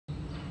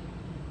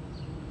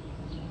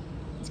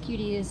This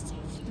cutie is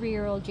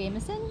 3-year-old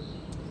Jameson.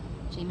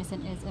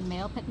 Jameson is a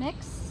male pit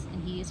mix,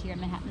 and he is here at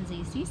Manhattan's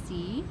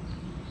ACC.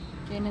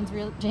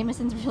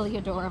 Jameson's really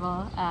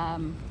adorable.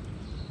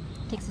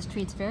 Takes his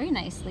treats very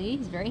nicely.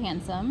 He's very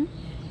handsome.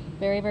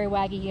 Very, very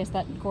waggy. He has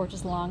that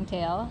gorgeous long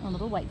tail and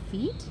little white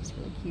feet. He's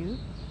really cute.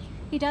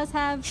 He does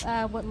have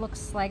what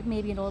looks like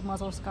maybe an old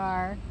muzzle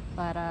scar,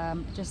 but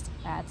it just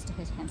adds to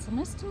his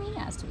handsomeness to me,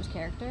 adds to his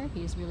character.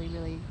 He's really,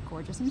 really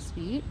gorgeous and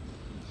sweet.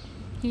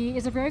 He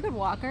is a very good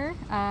walker.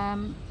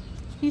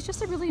 He's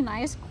just a really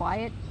nice,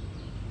 quiet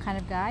kind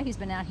of guy. He's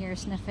been out here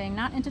sniffing,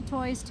 not into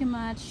toys too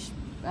much,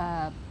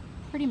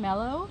 pretty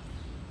mellow.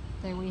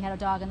 There we had a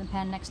dog in the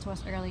pen next to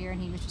us earlier,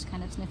 and he was just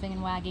kind of sniffing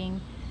and wagging.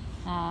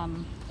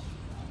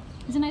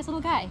 He's a nice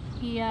little guy.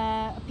 He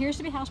appears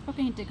to be housebroken.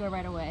 He did go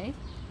right away.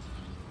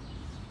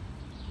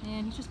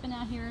 And he's just been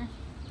out here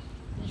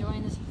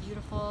enjoying this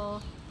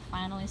beautiful,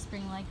 finally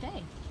spring-like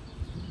day.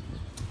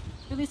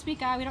 Really sweet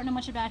guy. We don't know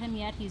much about him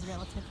yet. He's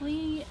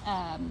relatively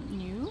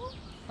new,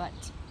 but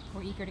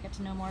we're eager to get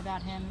to know more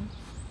about him.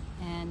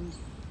 And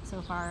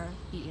so far,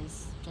 he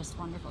is just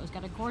wonderful. He's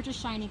got a gorgeous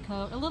shiny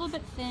coat, a little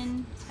bit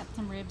thin. He's got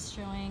some ribs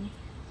showing,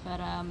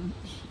 but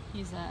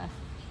he's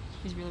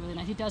really, really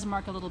nice. He does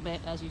mark a little bit,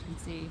 as you can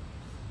see,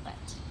 but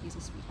he's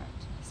a sweetheart.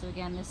 So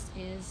again, this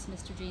is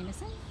Mr.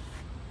 Jameson.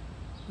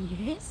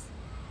 Yes,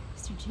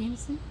 Mr.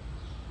 Jameson.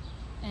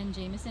 And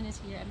Jameson is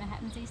here at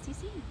Manhattan's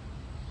ACC.